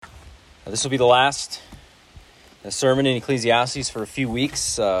This will be the last sermon in Ecclesiastes for a few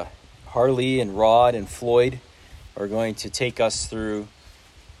weeks. Harley and Rod and Floyd are going to take us through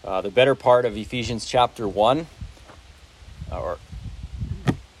the better part of Ephesians chapter 1, or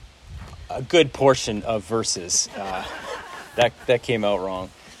a good portion of verses. That came out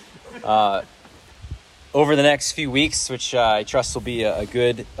wrong. Over the next few weeks, which I trust will be a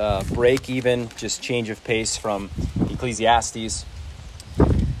good break, even just change of pace from Ecclesiastes.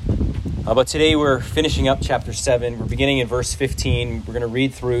 But today we're finishing up chapter 7. We're beginning in verse 15. We're going to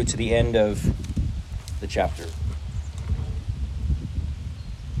read through to the end of the chapter.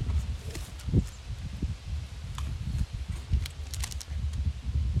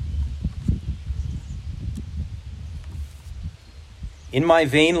 In my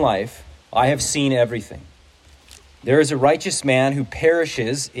vain life, I have seen everything. There is a righteous man who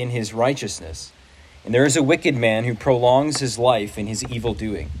perishes in his righteousness, and there is a wicked man who prolongs his life in his evil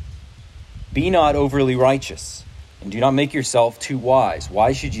doing. Be not overly righteous, and do not make yourself too wise.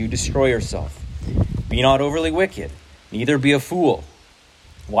 Why should you destroy yourself? Be not overly wicked, neither be a fool.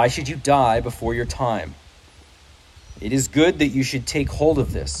 Why should you die before your time? It is good that you should take hold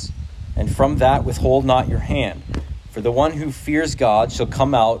of this, and from that withhold not your hand. For the one who fears God shall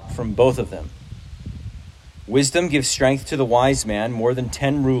come out from both of them. Wisdom gives strength to the wise man more than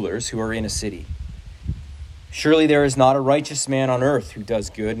 10 rulers who are in a city. Surely there is not a righteous man on earth who does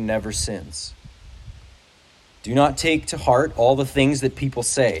good and never sins. Do not take to heart all the things that people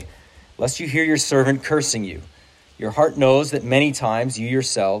say, lest you hear your servant cursing you. Your heart knows that many times you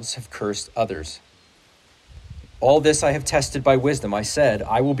yourselves have cursed others. All this I have tested by wisdom. I said,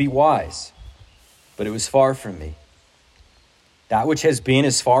 I will be wise, but it was far from me. That which has been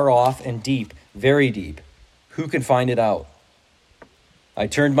is far off and deep, very deep. Who can find it out? I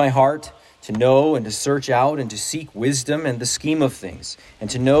turned my heart to know and to search out and to seek wisdom and the scheme of things, and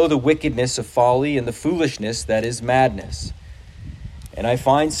to know the wickedness of folly and the foolishness that is madness. And I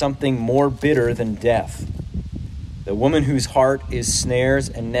find something more bitter than death, the woman whose heart is snares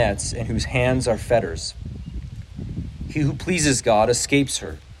and nets, and whose hands are fetters. He who pleases God escapes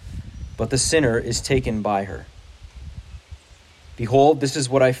her, but the sinner is taken by her. Behold, this is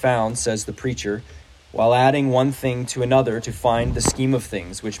what I found, says the preacher, while adding one thing to another to find the scheme of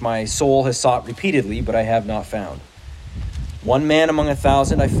things, which my soul has sought repeatedly, but I have not found. One man among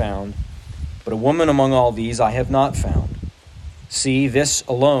 1,000 I found, but a woman among all these I have not found. See, this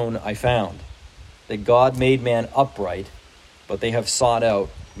alone I found, that God made man upright, but they have sought out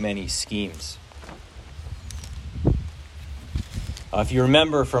many schemes. If you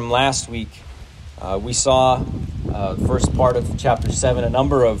remember from last week, we saw the first part of chapter 7, a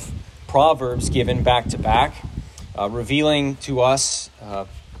number of Proverbs given back to back, revealing to us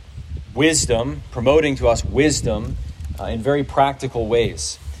wisdom, promoting to us wisdom in very practical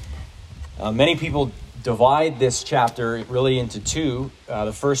ways. Many people divide this chapter really into two.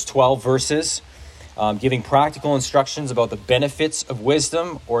 The first 12 verses giving practical instructions about the benefits of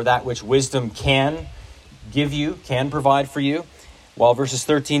wisdom, or that which wisdom can give you, can provide for you, while verses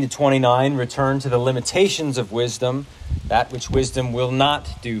 13 to 29 return to the limitations of wisdom, that which wisdom will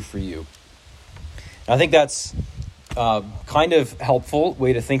not do for you. I think that's kind of helpful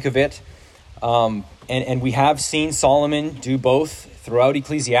way to think of it. And we have seen Solomon do both throughout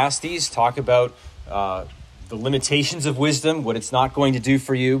Ecclesiastes, talk about the limitations of wisdom, what it's not going to do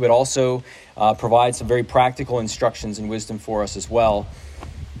for you, but also provide some very practical instructions in wisdom for us as well.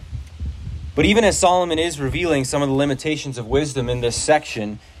 But even as Solomon is revealing some of the limitations of wisdom in this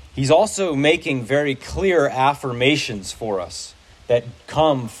section, he's also making very clear affirmations for us that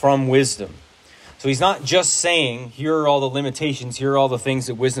come from wisdom. So he's not just saying, here are all the limitations, here are all the things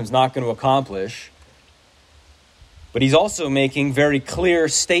that wisdom's not going to accomplish. But he's also making very clear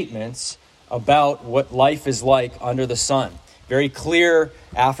statements about what life is like under the sun. Very clear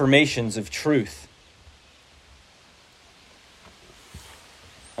affirmations of truth.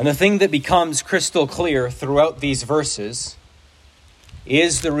 And the thing that becomes crystal clear throughout these verses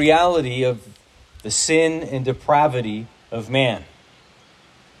is the reality of the sin and depravity of man.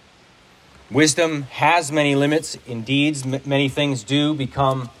 Wisdom has many limits. Indeed, many things do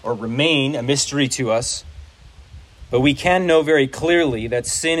become or remain a mystery to us. But we can know very clearly that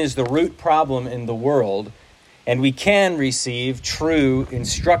sin is the root problem in the world, and we can receive true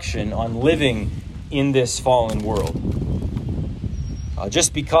instruction on living in this fallen world.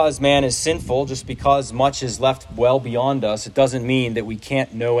 Just because man is sinful, just because much is left well beyond us, it doesn't mean that we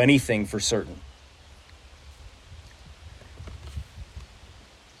can't know anything for certain.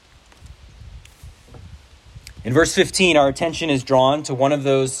 In verse 15, our attention is drawn to one of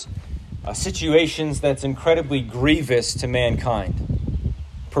those situations that's incredibly grievous to mankind.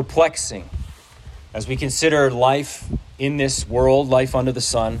 perplexing as we consider life in this world, life under the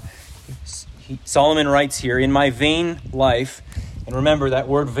sun. Solomon writes here, in my vain life, and remember that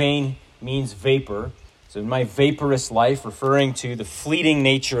word vain means vapor. So in my vaporous life, referring to the fleeting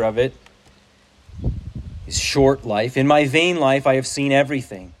nature of it, his short life. In my vain life, I have seen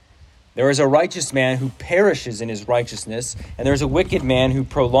everything. There is a righteous man who perishes in his righteousness, and there is a wicked man who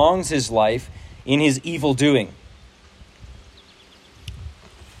prolongs his life in his evil doing.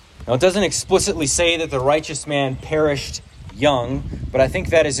 Now, it doesn't explicitly say that the righteous man perished young, but I think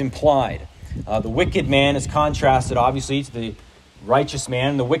that is implied. The wicked man is contrasted, obviously, to the righteous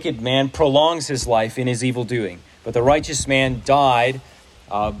man. The wicked man prolongs his life in his evil doing. But the righteous man died,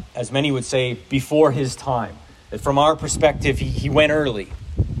 as many would say, before his time. That from our perspective, he went early,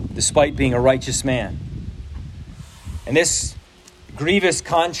 despite being a righteous man. And this grievous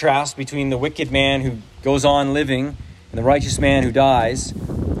contrast between the wicked man who goes on living and the righteous man who dies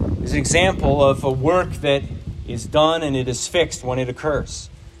is an example of a work that is done and it is fixed when it occurs.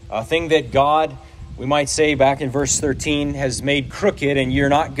 A thing that God, we might say back in verse 13, has made crooked, and you're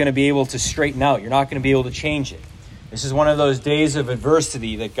not going to be able to straighten out. You're not going to be able to change it. This is one of those days of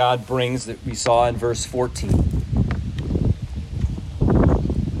adversity that God brings that we saw in verse 14.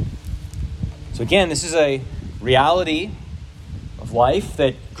 So again, this is a reality of life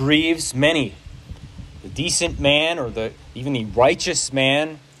that grieves many. The decent man or even the righteous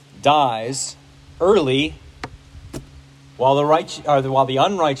man dies early, while the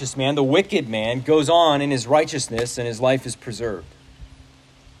unrighteous man, the wicked man, goes on in his righteousness and his life is preserved.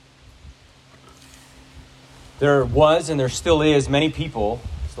 There was and there still is many people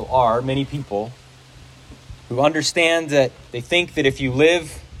who understand that they think that if you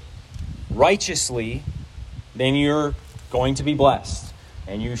live righteously, then you're going to be blessed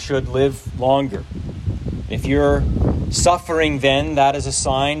and you should live longer. If you're suffering, then that is a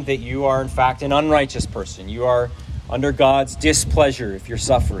sign that you are in fact an unrighteous person. You are under God's displeasure if you're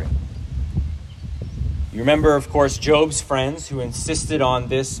suffering. You remember, of course, Job's friends who insisted on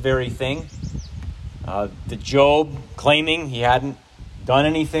this very thing. The Job claiming he hadn't done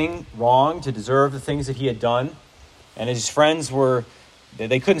anything wrong to deserve the things that he had done. And his friends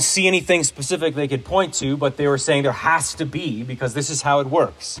they couldn't see anything specific they could point to, but they were saying there has to be, because this is how it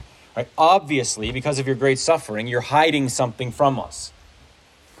works. Right? Obviously, because of your great suffering, you're hiding something from us.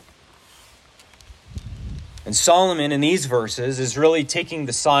 And Solomon in these verses is really taking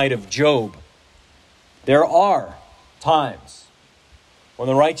the side of Job. There are times when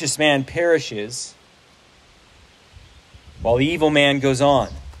the righteous man perishes while the evil man goes on.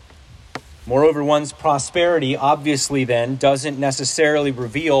 Moreover, one's prosperity obviously then doesn't necessarily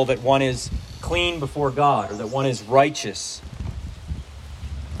reveal that one is clean before God or that one is righteous.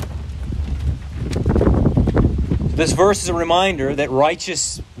 This verse is a reminder that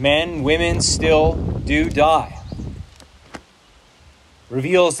righteous men, women still do die. It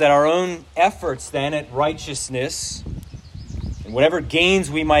reveals that our own efforts then at righteousness and whatever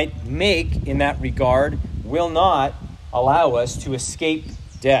gains we might make in that regard will not allow us to escape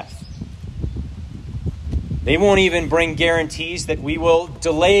death. They won't even bring guarantees that we will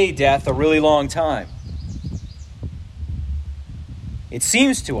delay death a really long time. It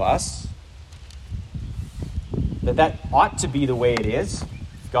seems to us that ought to be the way it is.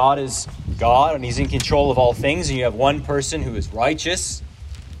 God is God and He's in control of all things, and you have one person who is righteous,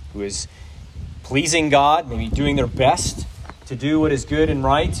 who is pleasing God, maybe doing their best to do what is good and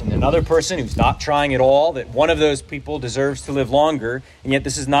right, and another person who's not trying at all, that one of those people deserves to live longer, and yet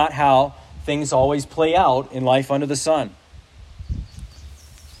this is not how things always play out in life under the sun.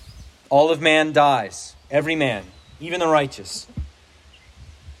 All of man dies, every man, even the righteous.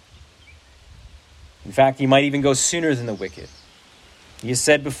 In fact, he might even go sooner than the wicked. He has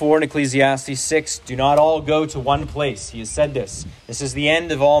said before in Ecclesiastes 6, do not all go to one place. He has said this. This is the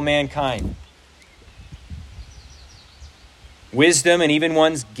end of all mankind. Wisdom and even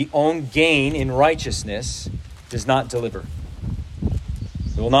one's own gain in righteousness does not deliver.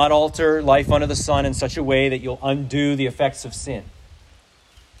 It will not alter life under the sun in such a way that you'll undo the effects of sin.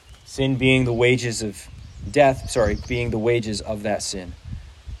 Sin being the wages of death, being the wages of that sin.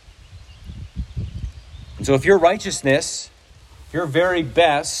 And so if your righteousness, your very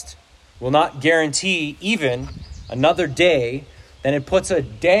best, will not guarantee even another day, then it puts a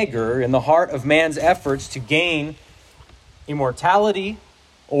dagger in the heart of man's efforts to gain immortality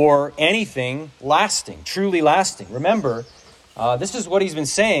or anything lasting, truly lasting. Remember, this is what he's been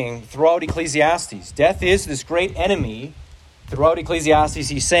saying throughout Ecclesiastes. Death is this great enemy. Throughout Ecclesiastes,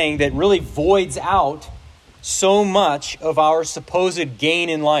 he's saying that really voids out so much of our supposed gain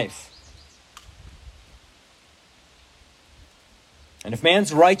in life. And if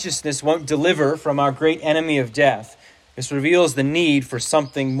man's righteousness won't deliver from our great enemy of death, this reveals the need for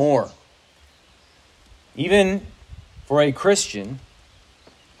something more. Even for a Christian,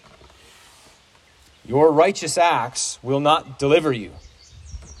 your righteous acts will not deliver you.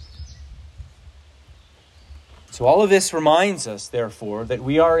 So all of this reminds us, therefore, that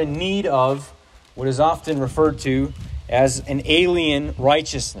we are in need of what is often referred to as an alien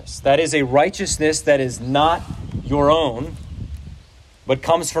righteousness. That is a righteousness that is not your own, but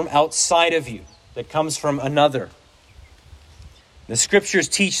comes from outside of you, that comes from another. The Scriptures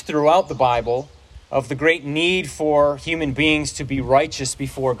teach throughout the Bible of the great need for human beings to be righteous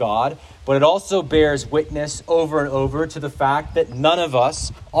before God, but it also bears witness over and over to the fact that none of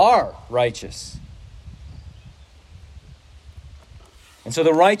us are righteous. And so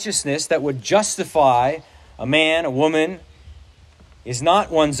the righteousness that would justify a man, a woman, is not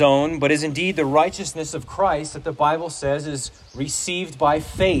one's own, but is indeed the righteousness of Christ that the Bible says is received by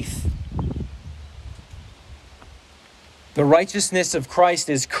faith. The righteousness of Christ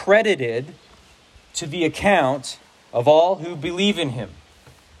is credited to the account of all who believe in him.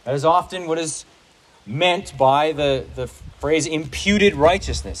 That is often what is meant by the phrase imputed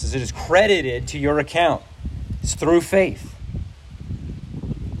righteousness, as it is credited to your account. It's through faith.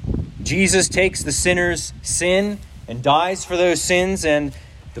 Jesus takes the sinner's sin and dies for those sins, and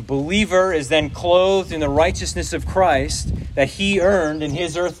the believer is then clothed in the righteousness of Christ that he earned in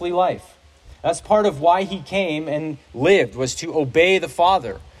his earthly life. That's part of why he came and lived, was to obey the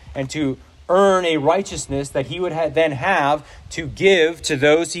Father and to earn a righteousness that he would then have to give to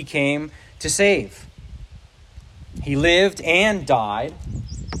those he came to save. He lived and died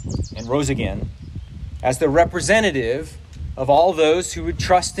and rose again as the representative of all those who would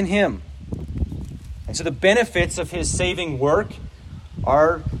trust in him. And so the benefits of his saving work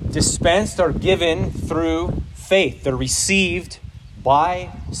are dispensed, are given through faith. They're received by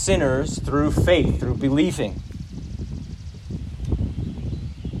sinners through faith, through believing.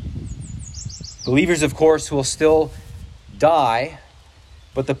 Believers, of course, will still die,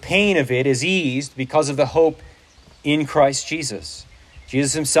 but the pain of it is eased because of the hope in Christ Jesus.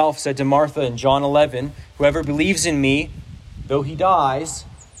 Jesus himself said to Martha in John 11, "Whoever believes in me, though he dies,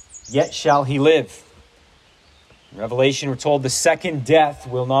 yet shall he live." In Revelation, we're told the second death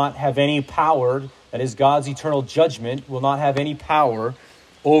will not have any power, that is, God's eternal judgment will not have any power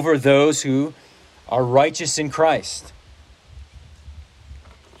over those who are righteous in Christ.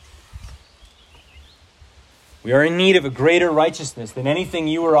 We are in need of a greater righteousness than anything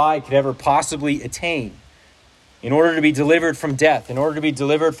you or I could ever possibly attain in order to be delivered from death, in order to be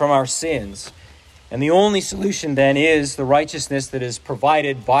delivered from our sins. And the only solution then is the righteousness that is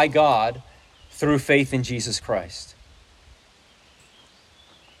provided by God through faith in Jesus Christ.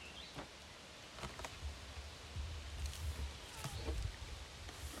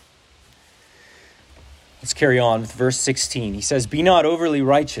 Let's carry on with verse 16. He says, "Be not overly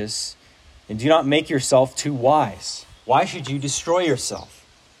righteous, and do not make yourself too wise. Why should you destroy yourself?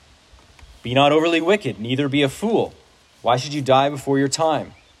 Be not overly wicked, neither be a fool. Why should you die before your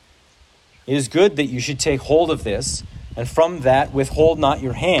time? It is good that you should take hold of this, and from that withhold not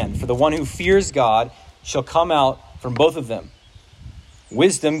your hand. For the one who fears God shall come out from both of them.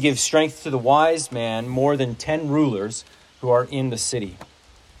 Wisdom gives strength to the wise man more than 10 rulers who are in the city."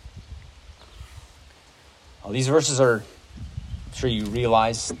 Well, these verses are, I'm sure you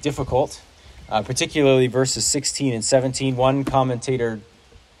realize, difficult, particularly verses 16 and 17. One commentator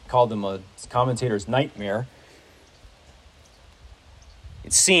called them a commentator's nightmare.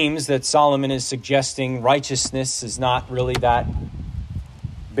 It seems that Solomon is suggesting righteousness is not really that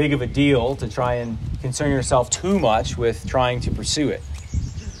big of a deal to try and concern yourself too much with trying to pursue it.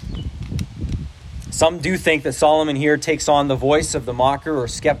 Some do think that Solomon here takes on the voice of the mocker or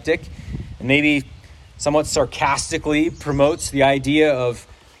skeptic, and maybe somewhat sarcastically promotes the idea of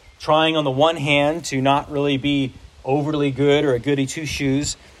trying on the one hand to not really be overly good or a goody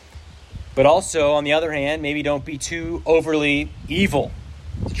two-shoes, but also on the other hand, maybe don't be too overly evil,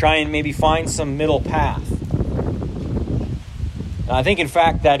 to try and maybe find some middle path. Now, I think, in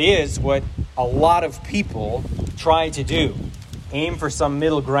fact, that is what a lot of people try to do. Aim for some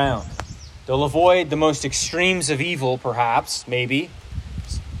middle ground. They'll avoid the most extremes of evil, perhaps, maybe.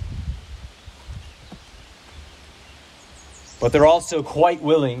 But they're also quite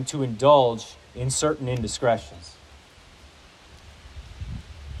willing to indulge in certain indiscretions.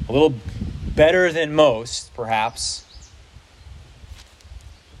 A little better than most, perhaps,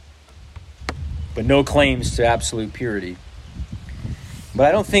 but no claims to absolute purity. But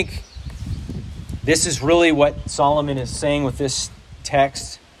I don't think this is really what Solomon is saying with this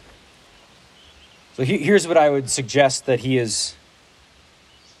text. So here's what I would suggest that he is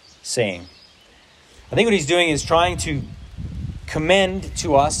saying. I think what he's doing is trying to commend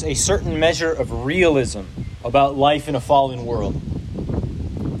to us a certain measure of realism about life in a fallen world.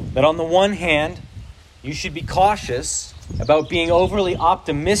 That on the one hand, you should be cautious about being overly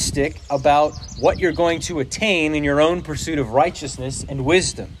optimistic about what you're going to attain in your own pursuit of righteousness and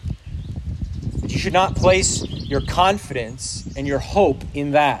wisdom. That you should not place your confidence and your hope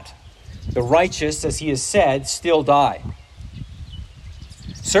in that. The righteous, as he has said, still die.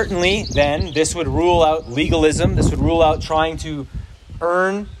 Certainly, then, this would rule out legalism. This would rule out trying to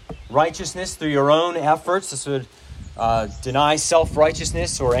earn righteousness through your own efforts. This would deny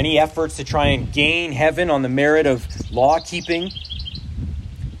self-righteousness or any efforts to try and gain heaven on the merit of law-keeping.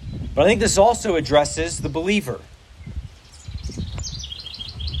 But I think this also addresses the believer.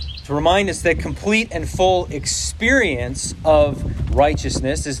 To remind us that complete and full experience of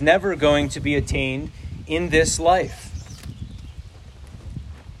righteousness is never going to be attained in this life.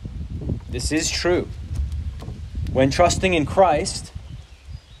 This is true. When trusting in Christ,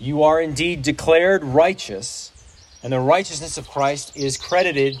 you are indeed declared righteous, and the righteousness of Christ is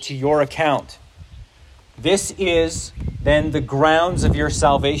credited to your account. This is then the grounds of your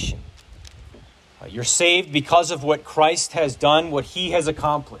salvation. You're saved because of what Christ has done, what he has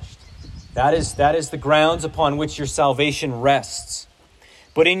accomplished. That is the grounds upon which your salvation rests.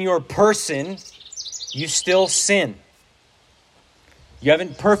 But in your person, you still sin. You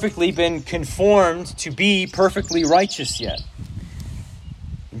haven't perfectly been conformed to be perfectly righteous yet.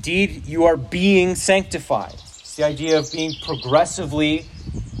 Indeed, you are being sanctified. It's the idea of being progressively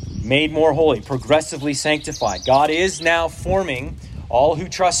made more holy, progressively sanctified. God is now forming all who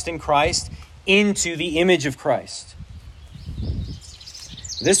trust in Christ into the image of Christ.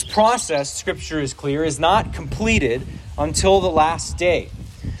 This process, Scripture is clear, is not completed until the last day.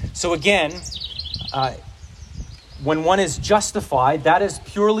 So again, when one is justified, that is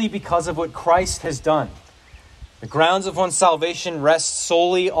purely because of what Christ has done. The grounds of one's salvation rest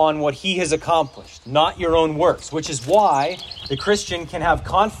solely on what he has accomplished, not your own works, which is why the Christian can have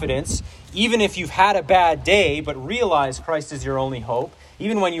confidence, even if you've had a bad day, but realize Christ is your only hope.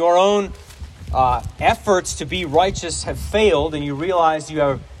 Even when your own efforts to be righteous have failed and you realize you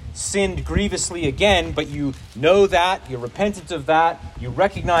have sinned grievously again, but you know that, you're repentant of that, you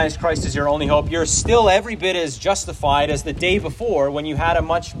recognize Christ as your only hope, you're still every bit as justified as the day before when you had a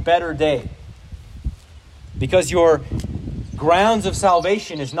much better day. Because your grounds of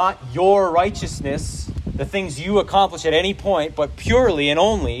salvation is not your righteousness, the things you accomplish at any point, but purely and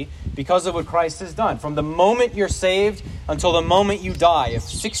only because of what Christ has done. From the moment you're saved until the moment you die. If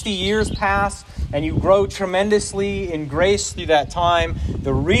 60 years pass and you grow tremendously in grace through that time,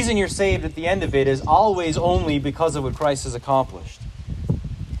 the reason you're saved at the end of it is always only because of what Christ has accomplished.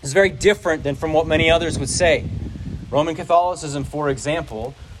 It's very different than from what many others would say. Roman Catholicism, for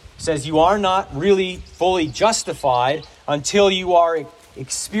example, says you are not really fully justified until you are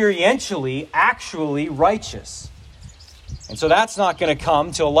experientially, actually righteous. And so that's not going to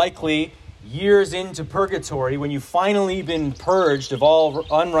come till likely years into purgatory when you've finally been purged of all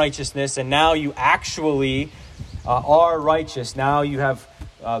unrighteousness and now you actually are righteous. Now you have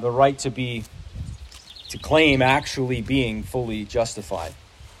the right to claim actually being fully justified.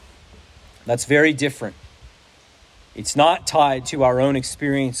 That's very different. It's not tied to our own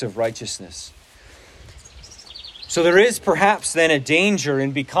experience of righteousness. So there is perhaps then a danger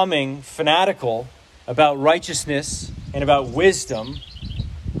in becoming fanatical about righteousness and about wisdom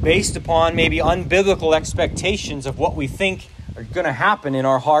based upon maybe unbiblical expectations of what we think are going to happen in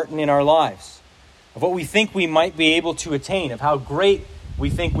our heart and in our lives, of what we think we might be able to attain, of how great we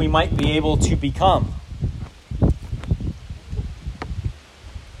think we might be able to become.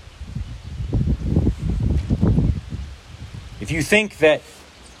 If you think that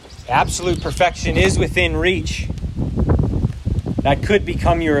absolute perfection is within reach, that could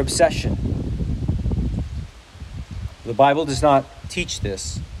become your obsession. The Bible does not teach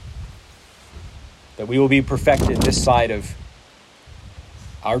this, that we will be perfected this side of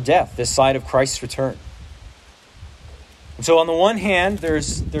our death, this side of Christ's return. And so on the one hand,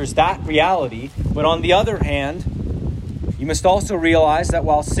 there's that reality, but on the other hand, you must also realize that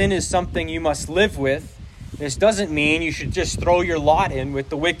while sin is something you must live with, this doesn't mean you should just throw your lot in with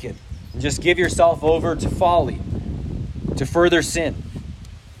the wicked and just give yourself over to folly, to further sin.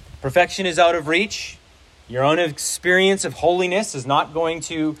 Perfection is out of reach. Your own experience of holiness is not going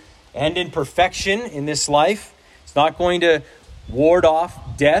to end in perfection in this life. It's not going to ward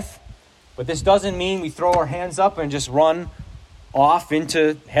off death. But this doesn't mean we throw our hands up and just run off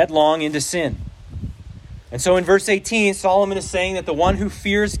headlong into sin. And so in verse 18, Solomon is saying that the one who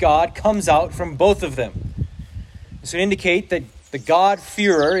fears God comes out from both of them. This would indicate that The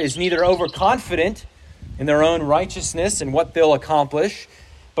God-fearer is neither overconfident in their own righteousness and what they'll accomplish,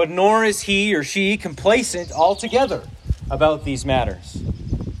 but nor is he or she complacent altogether about these matters.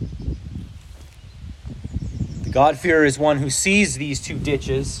 The God-fearer is one who sees these two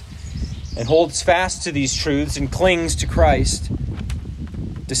ditches and holds fast to these truths and clings to Christ,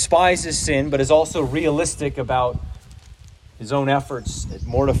 despises sin, but is also realistic about his own efforts at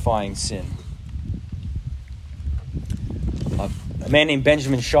mortifying sin. A man named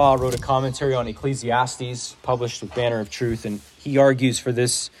Benjamin Shaw wrote a commentary on Ecclesiastes, published with Banner of Truth, and he argues for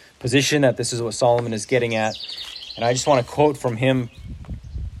this position that this is what Solomon is getting at. And I just want to quote from him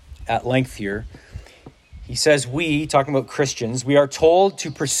at length here. He says, we, talking about Christians, we are told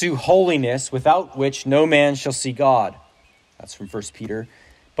to pursue holiness without which no man shall see God. That's from 1 Peter.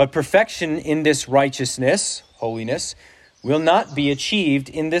 But perfection in this righteousness, holiness, will not be achieved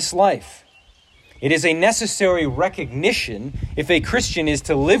in this life. It is a necessary recognition if a Christian is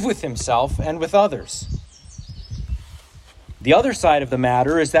to live with himself and with others. The other side of the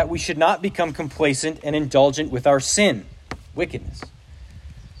matter is that we should not become complacent and indulgent with our sin, wickedness.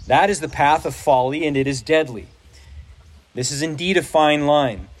 That is the path of folly, and it is deadly. This is indeed a fine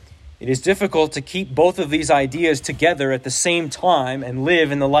line. It is difficult to keep both of these ideas together at the same time and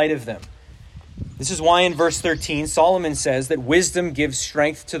live in the light of them. This is why in verse 13, Solomon says that wisdom gives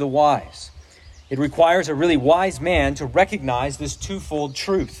strength to the wise. It requires a really wise man to recognize this twofold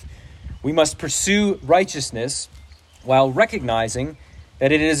truth. We must pursue righteousness while recognizing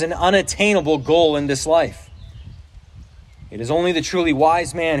that it is an unattainable goal in this life. It is only the truly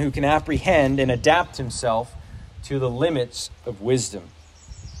wise man who can apprehend and adapt himself to the limits of wisdom.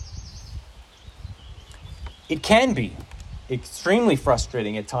 It can be extremely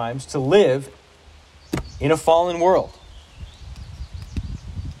frustrating at times to live in a fallen world.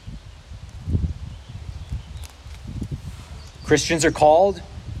 Christians are called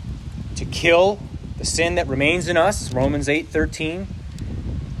to kill the sin that remains in us, Romans 8:13.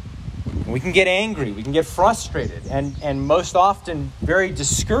 We can get angry, we can get frustrated, and most often very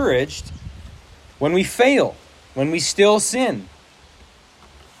discouraged when we fail, when we still sin.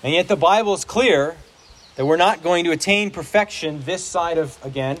 And yet the Bible is clear that we're not going to attain perfection this side of,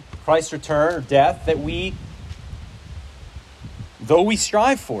 again, Christ's return or death, though we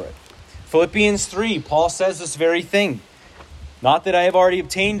strive for it. Philippians 3, Paul says this very thing. Not that I have already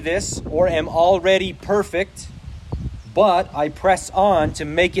obtained this or am already perfect, but I press on to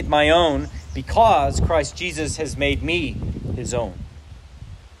make it my own because Christ Jesus has made me his own.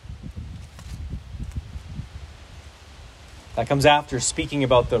 That comes after speaking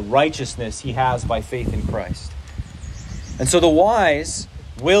about the righteousness he has by faith in Christ. And so the wise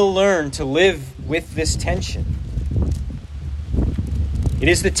will learn to live with this tension. It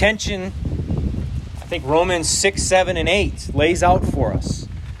is the tension I think Romans 6, 7, and 8 lays out for us.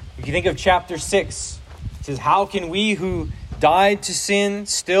 If you think of chapter 6, it says, how can we who died to sin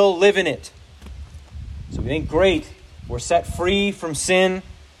still live in it? So we think, great, we're set free from sin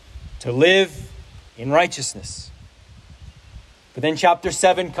to live in righteousness. But then chapter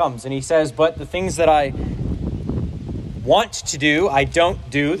 7 comes and he says, but the things that I want to do, I don't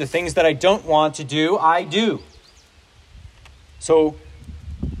do. The things that I don't want to do, I do. So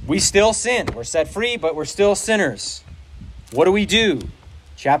we still sin. We're set free, but we're still sinners. What do we do?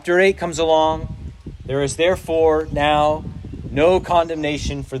 Chapter 8 comes along. There is therefore now no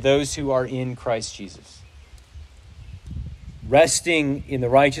condemnation for those who are in Christ Jesus. Resting in the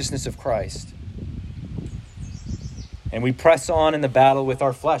righteousness of Christ. And we press on in the battle with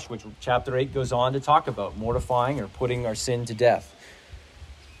our flesh, which chapter 8 goes on to talk about, mortifying or putting our sin to death.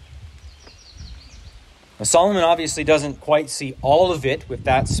 Now, Solomon obviously doesn't quite see all of it with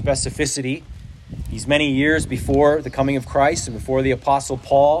that specificity. He's many years before the coming of Christ and before the Apostle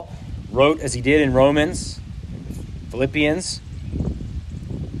Paul wrote as he did in Romans, Philippians.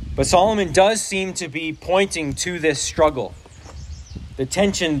 But Solomon does seem to be pointing to this struggle. The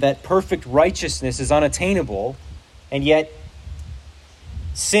tension that perfect righteousness is unattainable, and yet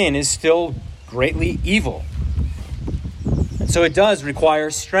sin is still greatly evil. And so it does require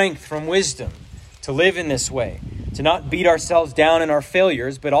strength from wisdom to live in this way, to not beat ourselves down in our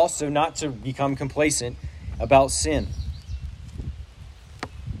failures, but also not to become complacent about sin.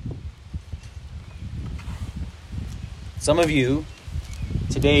 Some of you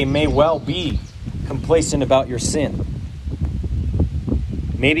today may well be complacent about your sin.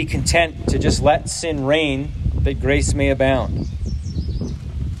 May be content to just let sin reign that grace may abound.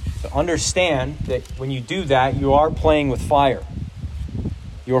 But understand that when you do that, you are playing with fire.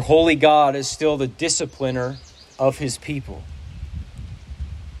 Your holy God is still the discipliner of his people.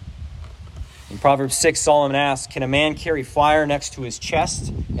 And Proverbs 6, Solomon asks, can a man carry fire next to his chest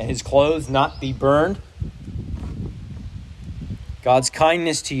and his clothes not be burned? God's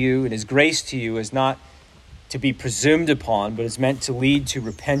kindness to you and his grace to you is not to be presumed upon, but is meant to lead to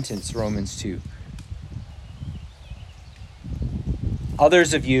repentance, Romans 2.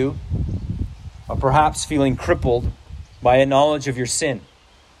 Others of you are perhaps feeling crippled by a knowledge of your sin,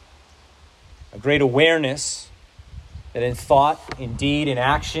 a great awareness that in thought, in deed, in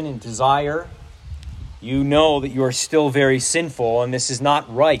action, in desire, you know that you are still very sinful, and this is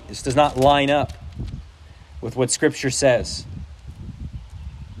not right. This does not line up with what Scripture says.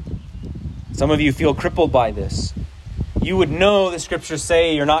 Some of you feel crippled by this. You would know the Scriptures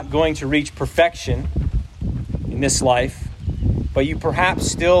say you're not going to reach perfection in this life, but you perhaps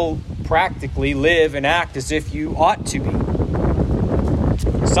still practically live and act as if you ought to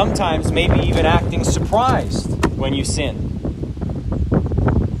be. Sometimes maybe even acting surprised when you sin.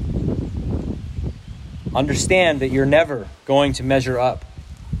 Understand that you're never going to measure up.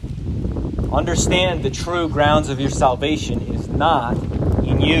 Understand the true grounds of your salvation is not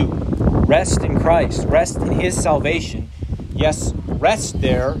in you. Rest in Christ. Rest in his salvation. Yes, rest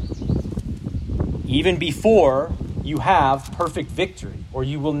there even before you have perfect victory, or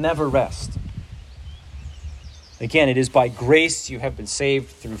you will never rest. Again, it is by grace you have been saved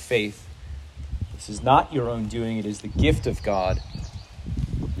through faith. This is not your own doing. It is the gift of God,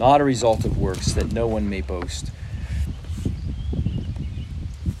 not a result of works, that no one may boast.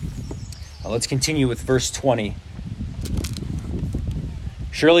 Now let's continue with verse 20.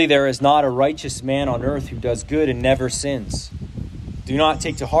 Surely there is not a righteous man on earth who does good and never sins. Do not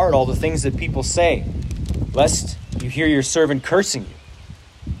take to heart all the things that people say, lest you hear your servant cursing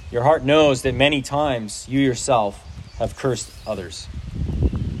you. Your heart knows that many times you yourself have cursed others.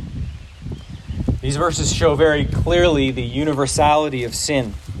 These verses show very clearly the universality of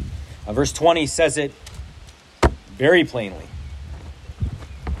sin. Verse 20 says it very plainly.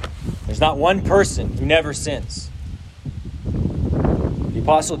 There's not one person who never sins. The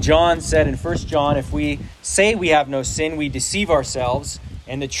Apostle John said in 1 John, if we say we have no sin, we deceive ourselves,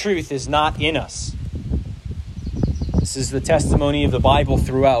 and the truth is not in us. This is the testimony of the Bible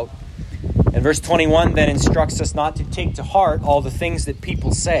throughout. And verse 21 then instructs us not to take to heart all the things that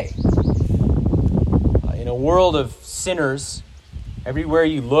people say. In a world of sinners, everywhere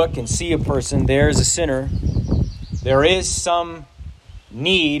you look and see a person, there's a sinner. There is some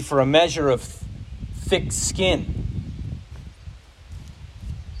need for a measure of thick skin.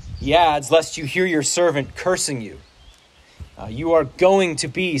 He adds, lest you hear your servant cursing you. You are going to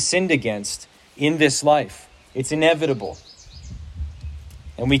be sinned against in this life. It's inevitable.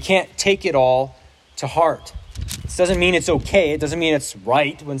 And we can't take it all to heart. This doesn't mean it's okay. It doesn't mean it's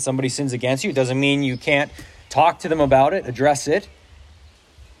right when somebody sins against you. It doesn't mean you can't talk to them about it, address it.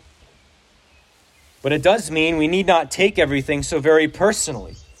 But it does mean we need not take everything so very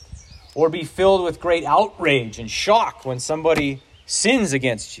personally, or be filled with great outrage and shock when somebody sins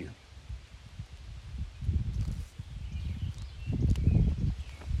against you.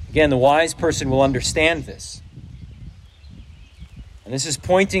 Again, the wise person will understand this. And this is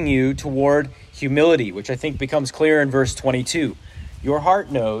pointing you toward humility, which I think becomes clear in verse 22. Your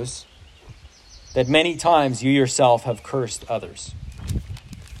heart knows that many times you yourself have cursed others.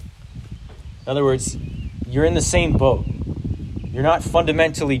 In other words, you're in the same boat. You're not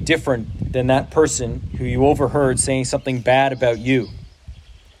fundamentally different than that person who you overheard saying something bad about you.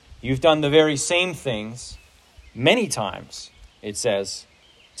 You've done the very same things many times, it says,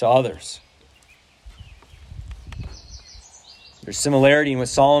 to others. There's similarity in what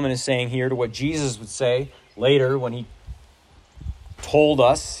Solomon is saying here to what Jesus would say later when he told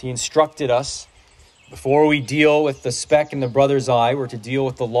us, he instructed us, before we deal with the speck in the brother's eye, we're to deal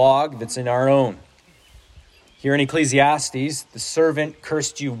with the log that's in our own. Here in Ecclesiastes, the servant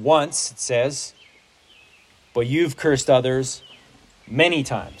cursed you once, it says, but you've cursed others many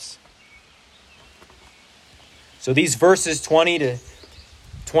times. So these verses 20 to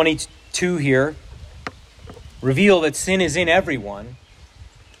 22 here reveal that sin is in everyone,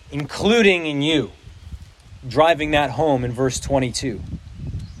 including in you, driving that home in verse 22.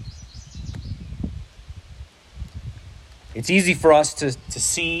 It's easy for us to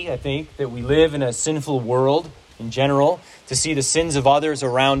see, I think, that we live in a sinful world in general, to see the sins of others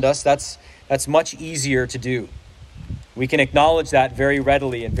around us. That's much easier to do. We can acknowledge that very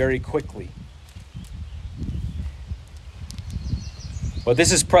readily and very quickly. But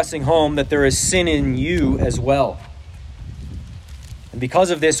this is pressing home that there is sin in you as well. And because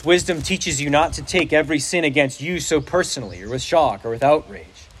of this, wisdom teaches you not to take every sin against you so personally or with shock or with outrage.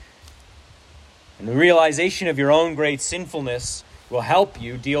 And the realization of your own great sinfulness will help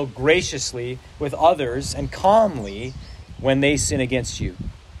you deal graciously with others and calmly when they sin against you.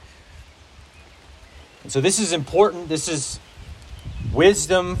 And so this is important. This is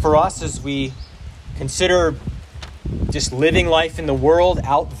wisdom for us as we consider just living life in the world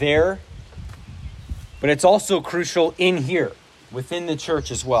out there. But it's also crucial in here, within the church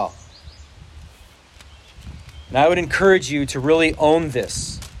as well. And I would encourage you to really own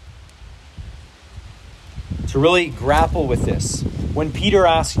this, to really grapple with this. When Peter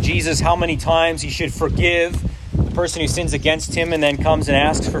asked Jesus how many times he should forgive the person who sins against him and then comes and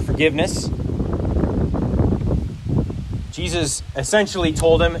asks for forgiveness, Jesus essentially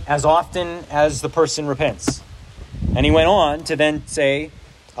told him as often as the person repents. And he went on to then say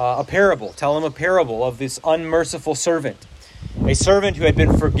tell him a parable of this unmerciful servant. A servant who had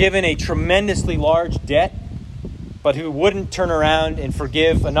been forgiven a tremendously large debt, but who wouldn't turn around and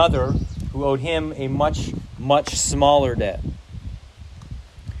forgive another who owed him a much, much smaller debt.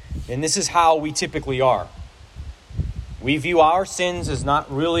 And this is how we typically are. We view our sins as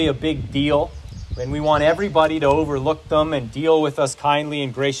not really a big deal, and we want everybody to overlook them and deal with us kindly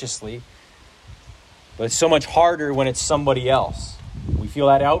and graciously. But it's so much harder when it's somebody else. We feel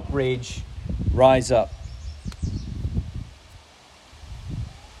that outrage rise up.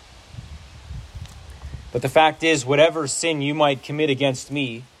 But the fact is, whatever sin you might commit against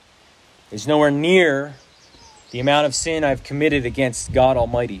me is nowhere near the amount of sin I've committed against God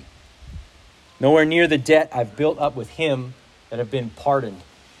Almighty. Nowhere near the debt I've built up with Him that have been pardoned.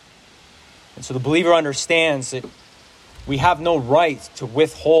 And so the believer understands that we have no right to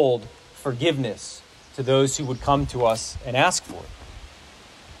withhold forgiveness to those who would come to us and ask for it.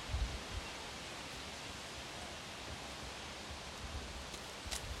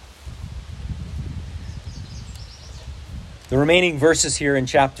 The remaining verses here in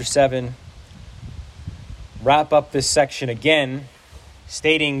chapter 7 wrap up this section again,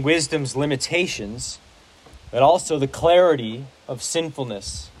 stating wisdom's limitations, but also the clarity of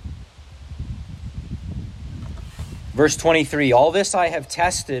sinfulness. Verse 23, all this I have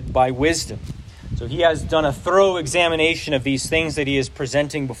tested by wisdom. So he has done a thorough examination of these things that he is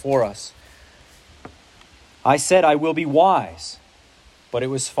presenting before us. I said I will be wise, but it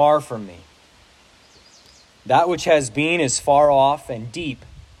was far from me. That which has been is far off and deep,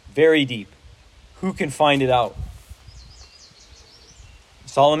 very deep. Who can find it out?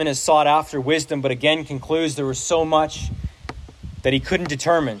 Solomon has sought after wisdom, but again concludes there was so much that he couldn't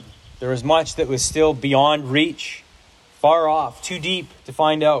determine. There was much that was still beyond reach, far off, too deep to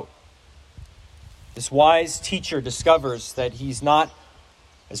find out. This wise teacher discovers that he's not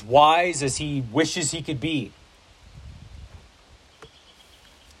as wise as he wishes he could be.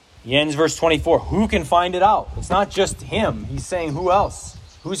 He ends verse 24. Who can find it out? It's not just him. He's saying who else?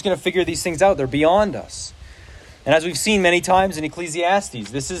 Who's going to figure these things out? They're beyond us. And as we've seen many times in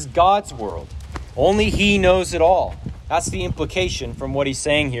Ecclesiastes, this is God's world. Only He knows it all. That's the implication from what he's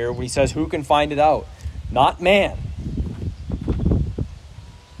saying here when he says, who can find it out? Not man.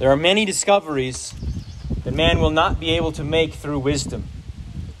 There are many discoveries that man will not be able to make through wisdom.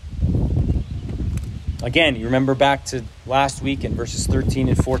 Again, you remember back to last week in verses 13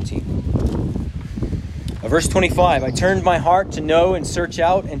 and 14. Verse 25, I turned my heart to know and search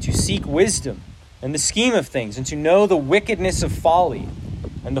out and to seek wisdom and the scheme of things, and to know the wickedness of folly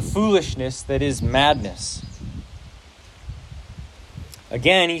and the foolishness that is madness.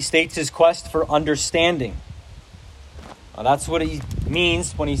 Again, he states his quest for understanding. That's what he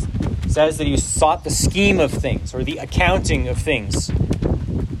means when he says that he sought the scheme of things or the accounting of things.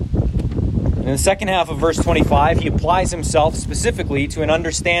 In the second half of verse 25, he applies himself specifically to an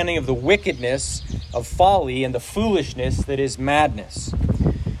understanding of the wickedness of folly and the foolishness that is madness.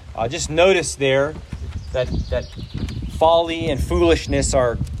 Just notice there that folly and foolishness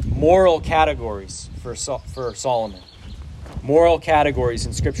are moral categories for Solomon. Moral categories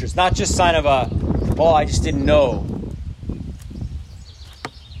in Scripture. It's not just sign of I just didn't know.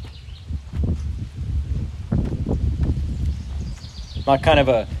 Not kind of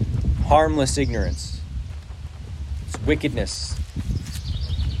a harmless ignorance. It's wickedness.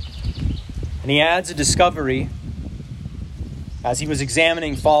 And he adds a discovery as he was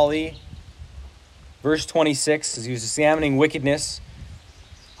examining folly. Verse 26, as he was examining wickedness,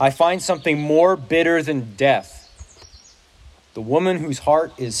 I find something more bitter than death. The woman whose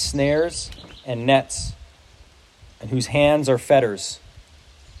heart is snares and nets, and whose hands are fetters.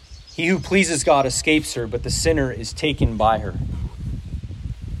 He who pleases God escapes her, but the sinner is taken by her.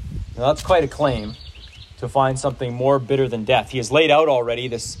 Now that's quite a claim, to find something more bitter than death. He has laid out already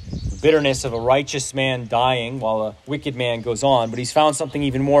this bitterness of a righteous man dying while a wicked man goes on, but he's found something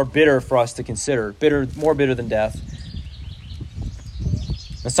even more bitter for us to consider, more bitter than death.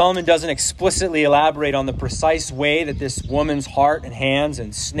 Now, Solomon doesn't explicitly elaborate on the precise way that this woman's heart and hands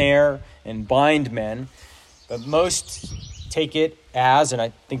ensnare and bind men, but most take it as, and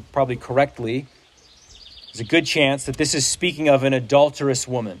I think probably correctly, there's a good chance that this is speaking of an adulterous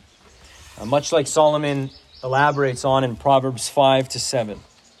woman, much like Solomon elaborates on in Proverbs 5-7.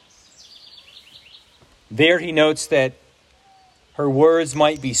 There he notes that her words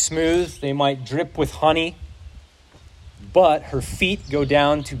might be smooth, they might drip with honey, but her feet go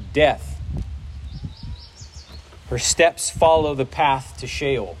down to death. Her steps follow the path to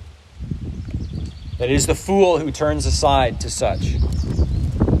Sheol. That it is the fool who turns aside to such.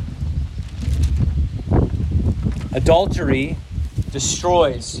 Adultery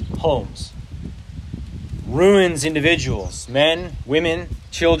destroys homes, ruins individuals, men, women,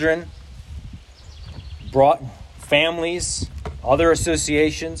 children, brought families, other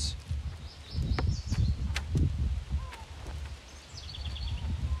associations.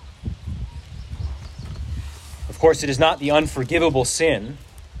 Of course, it is not the unforgivable sin,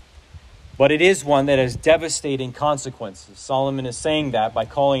 but it is one that has devastating consequences. Solomon is saying that by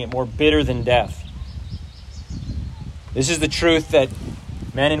calling it more bitter than death. This is the truth that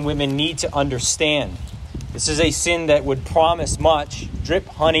men and women need to understand. This is a sin that would promise much, drip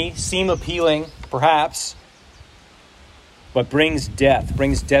honey, seem appealing, perhaps, but brings death,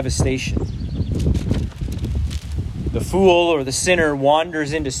 brings devastation. The fool or the sinner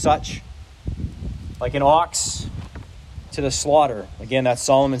wanders into such like an ox to the slaughter. Again, that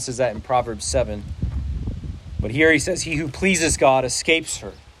Solomon says that in Proverbs 7. But here he says, he who pleases God escapes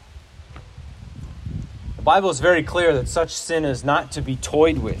her. The Bible is very clear that such sin is not to be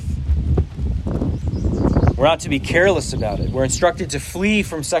toyed with. We're not to be careless about it. We're instructed to flee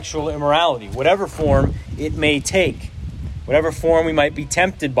from sexual immorality, whatever form it may take, whatever form we might be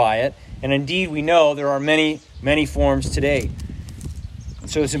tempted by it. And indeed, we know there are many, many forms today. And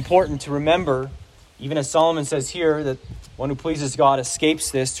so it's important to remember, even as Solomon says here, that one who pleases God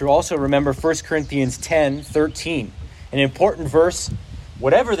escapes this, to also remember 1 Corinthians 10:13, an important verse.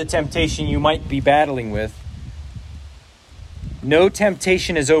 Whatever the temptation you might be battling with, no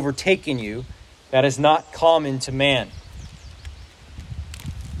temptation has overtaken you that is not common to man.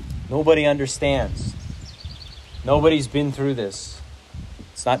 Nobody understands. Nobody's been through this.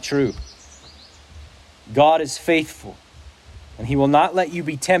 It's not true. God is faithful, and he will not let you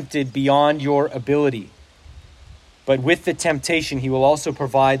be tempted beyond your ability. But with the temptation, he will also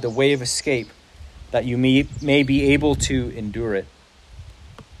provide the way of escape that you may be able to endure it.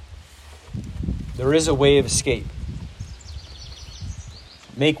 There is a way of escape.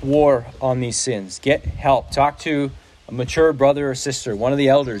 Make war on these sins. Get help. Talk to a mature brother or sister, one of the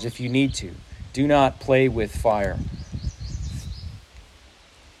elders if you need to. Do not play with fire.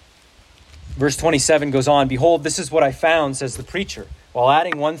 Verse 27 goes on, "Behold, this is what I found, says the preacher, while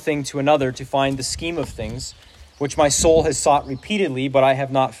adding one thing to another to find the scheme of things, which my soul has sought repeatedly, but I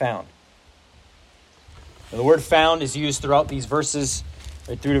have not found." Now, the word found is used throughout these verses,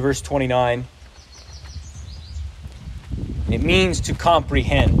 right through to verse 29. It means to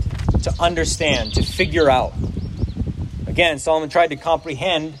comprehend, to understand, to figure out. Again, Solomon tried to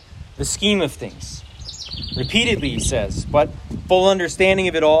comprehend the scheme of things. Repeatedly, he says, but full understanding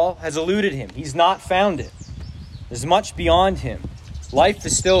of it all has eluded him. He's not found it. There's much beyond him. Life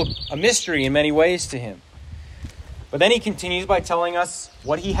is still a mystery in many ways to him. But then he continues by telling us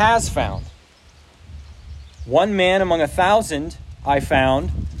what he has found. One man among 1,000 I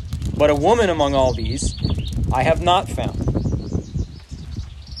found, but a woman among all these I have not found.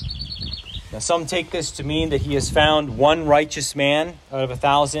 Now, some take this to mean that he has found one righteous man out of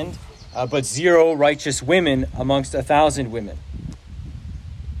 1,000, but 0 righteous women amongst 1,000 women.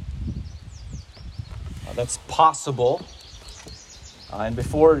 That's possible. And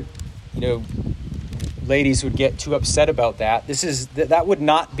before, ladies would get too upset about that, that would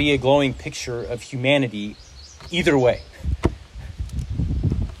not be a glowing picture of humanity either way.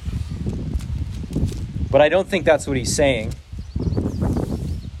 But I don't think that's what he's saying.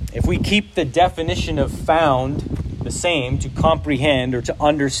 If we keep the definition of found the same, to comprehend or to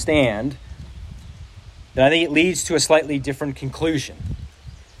understand, then I think it leads to a slightly different conclusion.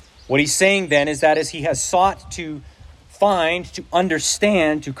 What he's saying then is that as he has sought to find, to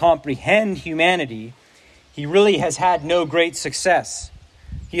understand, to comprehend humanity, he really has had no great success.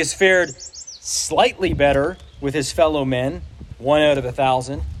 He has fared slightly better with his fellow men, 1 out of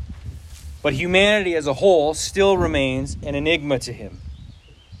 1,000, but humanity as a whole still remains an enigma to him.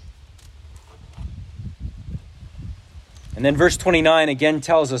 And then verse 29 again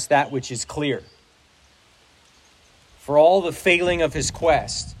tells us that which is clear. For all the failing of his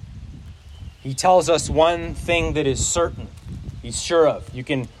quest, he tells us one thing that is certain. He's sure of. You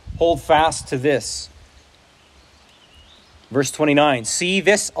can hold fast to this. Verse 29, see,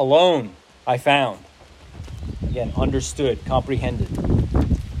 this alone I found. Again, understood, comprehended.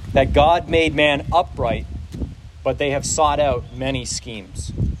 That God made man upright, but they have sought out many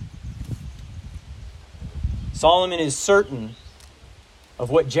schemes. Solomon is certain of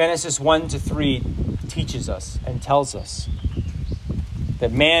what Genesis 1-3 teaches us and tells us.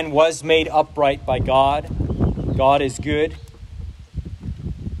 That man was made upright by God. God is good.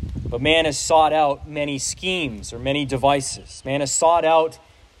 But man has sought out many schemes or many devices. Man has sought out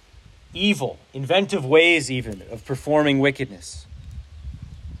evil, inventive ways even of performing wickedness.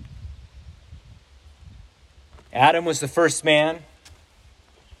 Adam was the first man,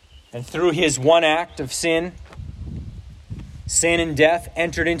 and through his one act of sin and death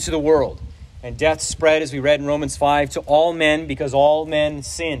entered into the world. And death spread, as we read in Romans 5, to all men because all men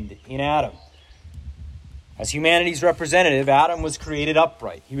sinned in Adam. As humanity's representative, Adam was created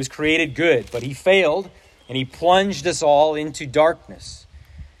upright. He was created good, but he failed, and he plunged us all into darkness.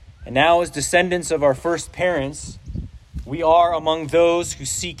 And now, as descendants of our first parents, we are among those who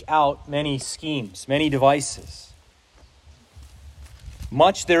seek out many schemes, many devices.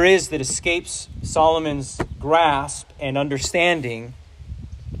 Much there is that escapes Solomon's grasp and understanding,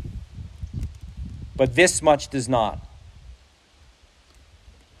 but this much does not.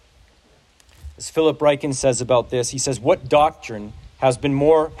 As Philip Ryken says about this, he says, what doctrine has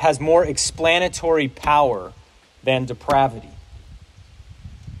more explanatory power than depravity?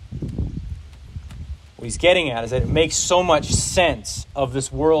 What he's getting at is that it makes so much sense of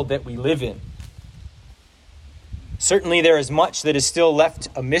this world that we live in. Certainly there is much that is still left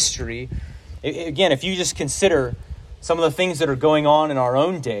a mystery. Again, if you just consider some of the things that are going on in our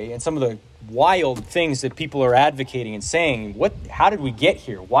own day and some of the wild things that people are advocating and saying, how did we get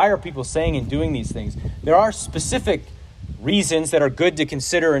here? Why are people saying and doing these things? There are specific reasons that are good to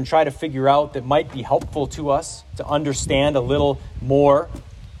consider and try to figure out that might be helpful to us to understand a little more.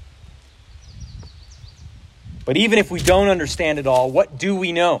 But even if we don't understand it all, what do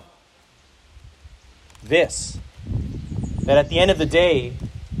we know? This, that at the end of the day,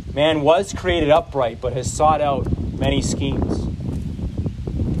 man was created upright, but has sought out many schemes.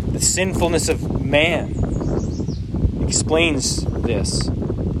 The sinfulness of man explains this.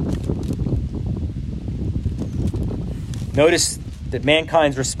 Notice that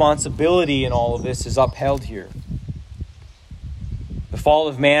mankind's responsibility in all of this is upheld here. The fall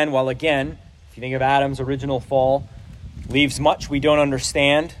of man, while again, if you think of Adam's original fall, leaves much we don't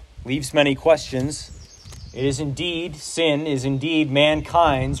understand, leaves many questions. Sin is indeed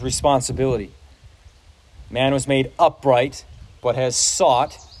mankind's responsibility. Man was made upright, but has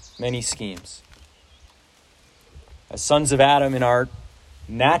sought many schemes. As sons of Adam in our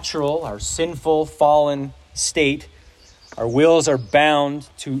natural, our sinful, fallen state, our wills are bound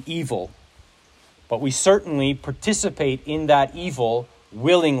to evil, but we certainly participate in that evil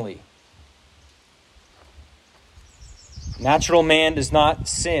willingly. Natural man does not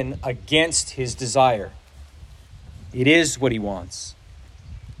sin against his desire. It is what he wants.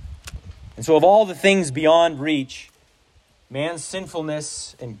 And so of all the things beyond reach, man's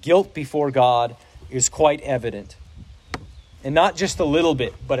sinfulness and guilt before God is quite evident. And not just a little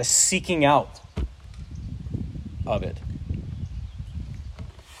bit, but a seeking out of it.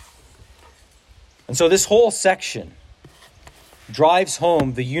 And so this whole section drives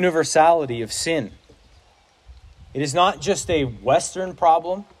home the universality of sin. It is not just a Western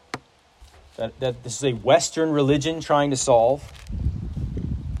problem that this is a Western religion trying to solve.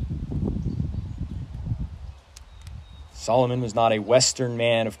 Solomon was not a Western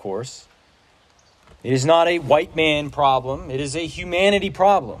man, of course. It is not a white man problem. It is a humanity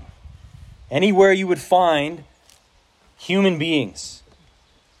problem. Anywhere you would find human beings.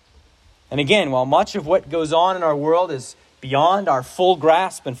 And again, while much of what goes on in our world is beyond our full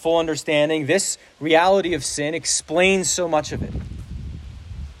grasp and full understanding, this reality of sin explains so much of it.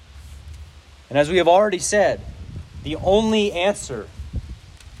 And as we have already said, the only answer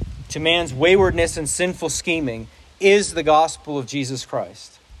to man's waywardness and sinful scheming is the gospel of Jesus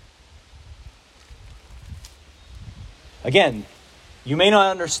Christ. Again, you may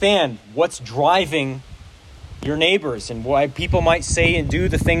not understand what's driving your neighbors and why people might say and do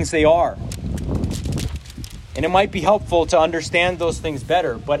the things they are. And it might be helpful to understand those things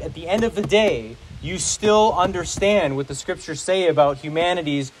better. But at the end of the day, you still understand what the scriptures say about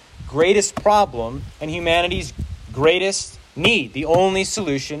humanity's greatest problem and humanity's greatest need. The only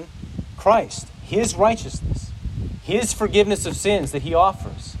solution, Christ, his righteousness, his forgiveness of sins that he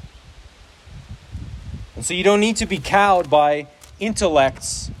offers. And so you don't need to be cowed by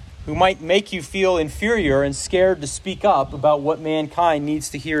intellects who might make you feel inferior and scared to speak up about what mankind needs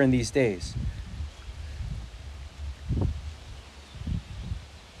to hear in these days.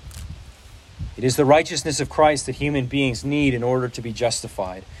 It is the righteousness of Christ that human beings need in order to be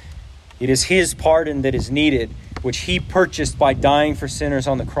justified. It is his pardon that is needed, which he purchased by dying for sinners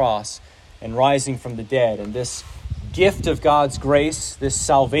on the cross and rising from the dead. And this gift of God's grace, this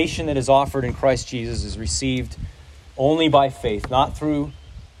salvation that is offered in Christ Jesus, is received only by faith, not through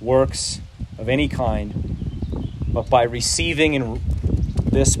works of any kind, but by receiving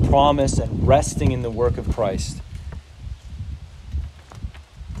this promise and resting in the work of Christ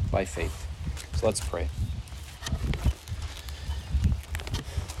by faith. So let's pray.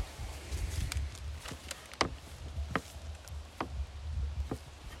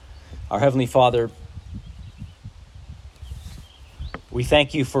 Our Heavenly Father, we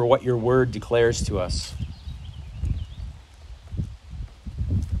thank you for what your word declares to us.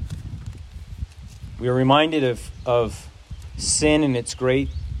 We are reminded of sin and its great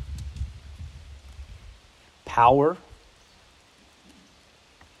power.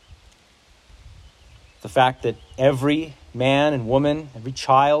 The fact that every man and woman, every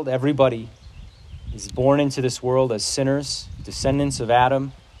child, everybody is born into this world as sinners, descendants of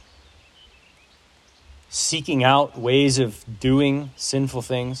Adam, seeking out ways of doing sinful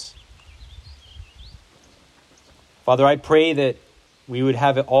things. Father, I pray that we would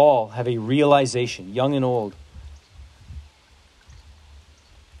have a realization, young and old,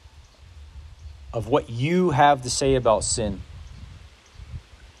 of what you have to say about sin.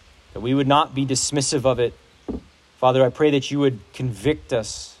 That we would not be dismissive of it. Father, I pray that you would convict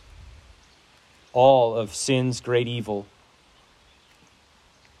us all of sin's great evil.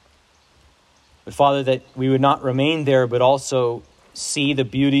 But Father, that we would not remain there, but also see the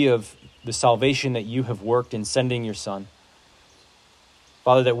beauty of the salvation that you have worked in sending your Son.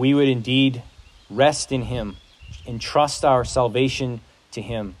 Father, that we would indeed rest in him and trust our salvation to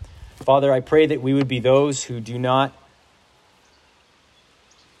him. Father, I pray that we would be those who do not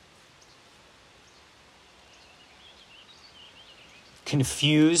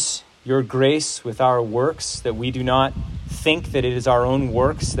confuse your grace with our works, that we do not think that it is our own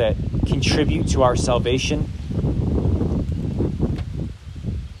works that contribute to our salvation.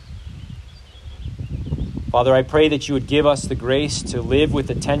 Father, I pray that you would give us the grace to live with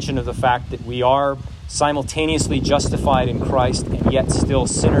the tension of the fact that we are simultaneously justified in Christ and yet still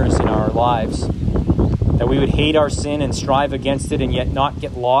sinners in our lives. That we would hate our sin and strive against it and yet not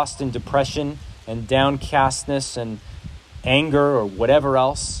get lost in depression and downcastness and anger or whatever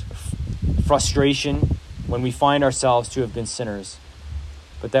else, frustration, when we find ourselves to have been sinners.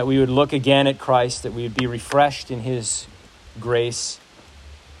 But that we would look again at Christ, that we would be refreshed in his grace.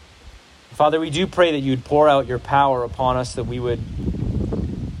 Father, we do pray that you would pour out your power upon us, that we would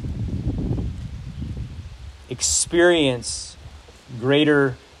experience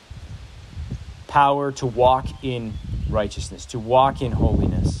greater power to walk in righteousness, to walk in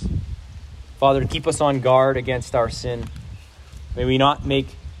holiness. Father, to keep us on guard against our sin. May we not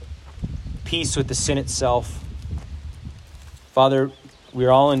make peace with the sin itself. Father, we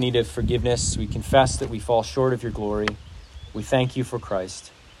are all in need of forgiveness. We confess that we fall short of your glory. We thank you for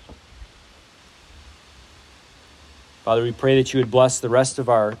Christ. Father, we pray that you would bless the rest of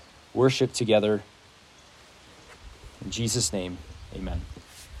our worship together. In Jesus' name, amen.